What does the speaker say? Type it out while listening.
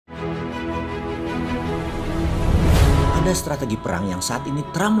Ada strategi perang yang saat ini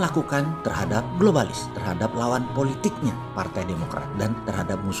Trump lakukan terhadap globalis, terhadap lawan politiknya, Partai Demokrat, dan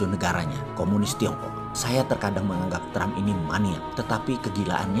terhadap musuh negaranya, Komunis Tiongkok. Saya terkadang menganggap Trump ini maniak, tetapi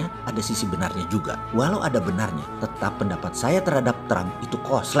kegilaannya ada sisi benarnya juga. Walau ada benarnya, tetap pendapat saya terhadap Trump itu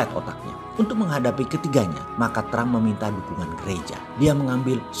koslet otaknya. Untuk menghadapi ketiganya, maka Trump meminta dukungan gereja. Dia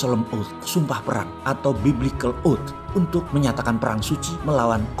mengambil solemn oath, sumpah perang atau biblical oath untuk menyatakan perang suci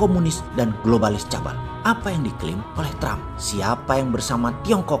melawan komunis dan globalis cabal. Apa yang diklaim oleh Trump? Siapa yang bersama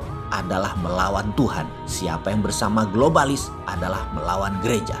Tiongkok adalah melawan Tuhan. Siapa yang bersama globalis adalah melawan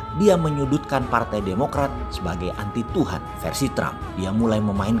gereja. Dia menyudutkan Partai Demokrat sebagai anti Tuhan versi Trump. Dia mulai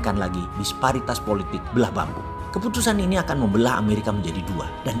memainkan lagi disparitas politik belah bambu. Keputusan ini akan membelah Amerika menjadi dua.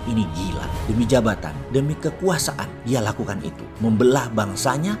 Dan ini gila. Demi jabatan, demi kekuasaan, dia lakukan itu. Membelah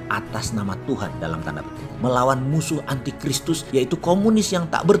bangsanya atas nama Tuhan dalam tanda petik. Melawan musuh antikristus yaitu komunis yang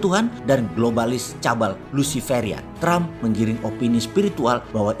tak bertuhan dan globalis cabal Luciferian. Trump menggiring opini spiritual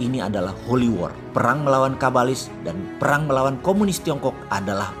bahwa ini adalah holy war. Perang melawan kabalis dan perang melawan komunis Tiongkok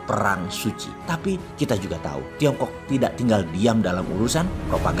adalah perang suci. Tapi kita juga tahu Tiongkok tidak tinggal diam dalam urusan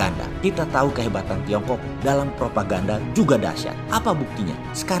propaganda. Kita tahu kehebatan Tiongkok dalam propaganda juga dahsyat. Apa buktinya?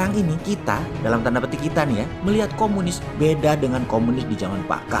 Sekarang ini kita, dalam tanda petik kita nih ya, melihat komunis beda dengan komunis di zaman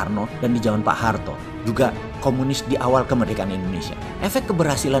Pak Karno dan di zaman Pak Harto. Juga komunis di awal kemerdekaan Indonesia. Efek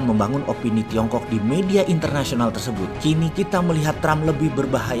keberhasilan membangun opini Tiongkok di media internasional tersebut, kini kita melihat Trump lebih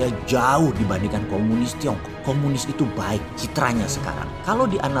berbahaya jauh dibandingkan komunis Tiongkok. Komunis itu baik citranya sekarang. Kalau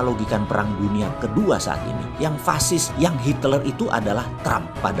dianalogikan perang dunia kedua saat ini, yang fasis, yang Hitler itu adalah Trump.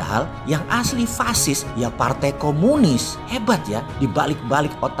 Padahal yang asli fasis ya partai komunis. Hebat ya,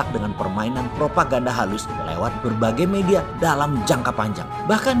 dibalik-balik otak dengan permainan propaganda halus lewat berbagai media dalam jangka panjang.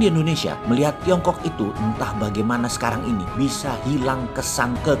 Bahkan di Indonesia, melihat Tiongkok itu entah bagaimana sekarang ini bisa hilang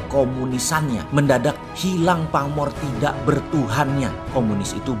kesan kekomunisannya. Mendadak hilang pamor tidak bertuhannya.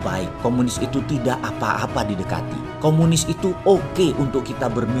 Komunis itu baik, komunis itu tidak apa-apa didekati. Komunis itu oke untuk kita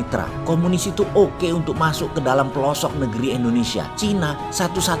bermitra. Komunis itu oke untuk masuk ke dalam pelosok negeri Indonesia. Cina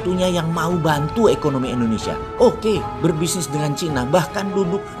satu-satunya yang mau bantu ekonomi Indonesia. Oke, berbisnis dengan Cina, bahkan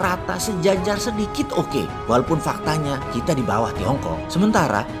duduk rata sejajar sedikit oke. Walaupun faktanya kita di bawah Tiongkok.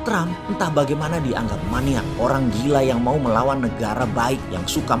 Sementara Trump entah bagaimana dianggap maniak, orang gila yang mau melawan negara baik, yang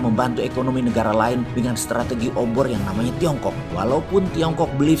suka membantu ekonomi negara lain dengan strategi obor yang namanya Tiongkok. Walaupun Tiongkok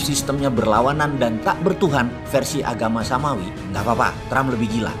belief sistemnya berlawanan dan tak bertuhan versi agama samawi, nggak apa-apa, Trump lebih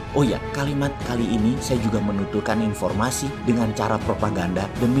gila. Oh ya, kalimat kali ini saya juga menuturkan informasi dengan cara propaganda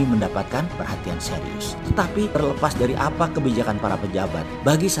demi mendapatkan perhatian serius. Tetapi terlepas dari apa kebijakan para pejabat,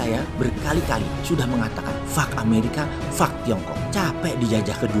 bagi saya berkali-kali sudah mengatakan fuck Amerika, fuck Tiongkok. Capek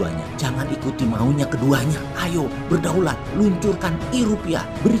dijajah keduanya, jangan ikuti maunya keduanya. Ayo berdaulat, luncurkan e-rupiah,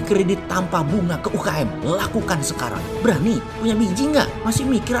 beri kredit tanpa bunga ke UKM, lakukan sekarang. Berani? Punya biji nggak? Masih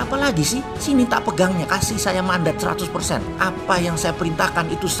mikir apa lagi sih? Sini tak pegangnya, kasih saya mandat 100%. Apa yang saya perintahkan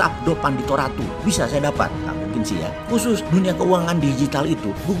itu sabdo panditoratu. Bisa saya dapat? Nggak mungkin sih ya. Khusus dunia keuangan digital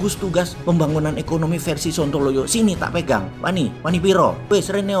itu, gugus tugas pembangunan ekonomi versi Sontoloyo. Sini tak pegang. Wani piro? Wes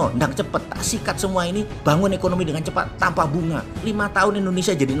Reneo, ndang cepet. Tak sikat semua ini, bangun ekonomi dengan cepat tanpa bunga. 5 tahun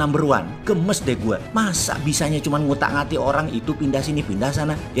Indonesia jadi number 1. Gemes deh gue. Masa bisanya cuma ngutak-ngati orang itu pindah sini pindah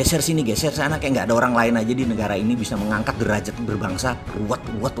sana, geser sini geser sana, kayak nggak ada orang lain aja di negara ini bisa mengangkat derajat berbangsa. Ruwet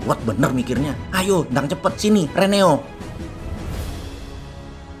bener mikirnya. Ayo ndang cepet sini Reneo.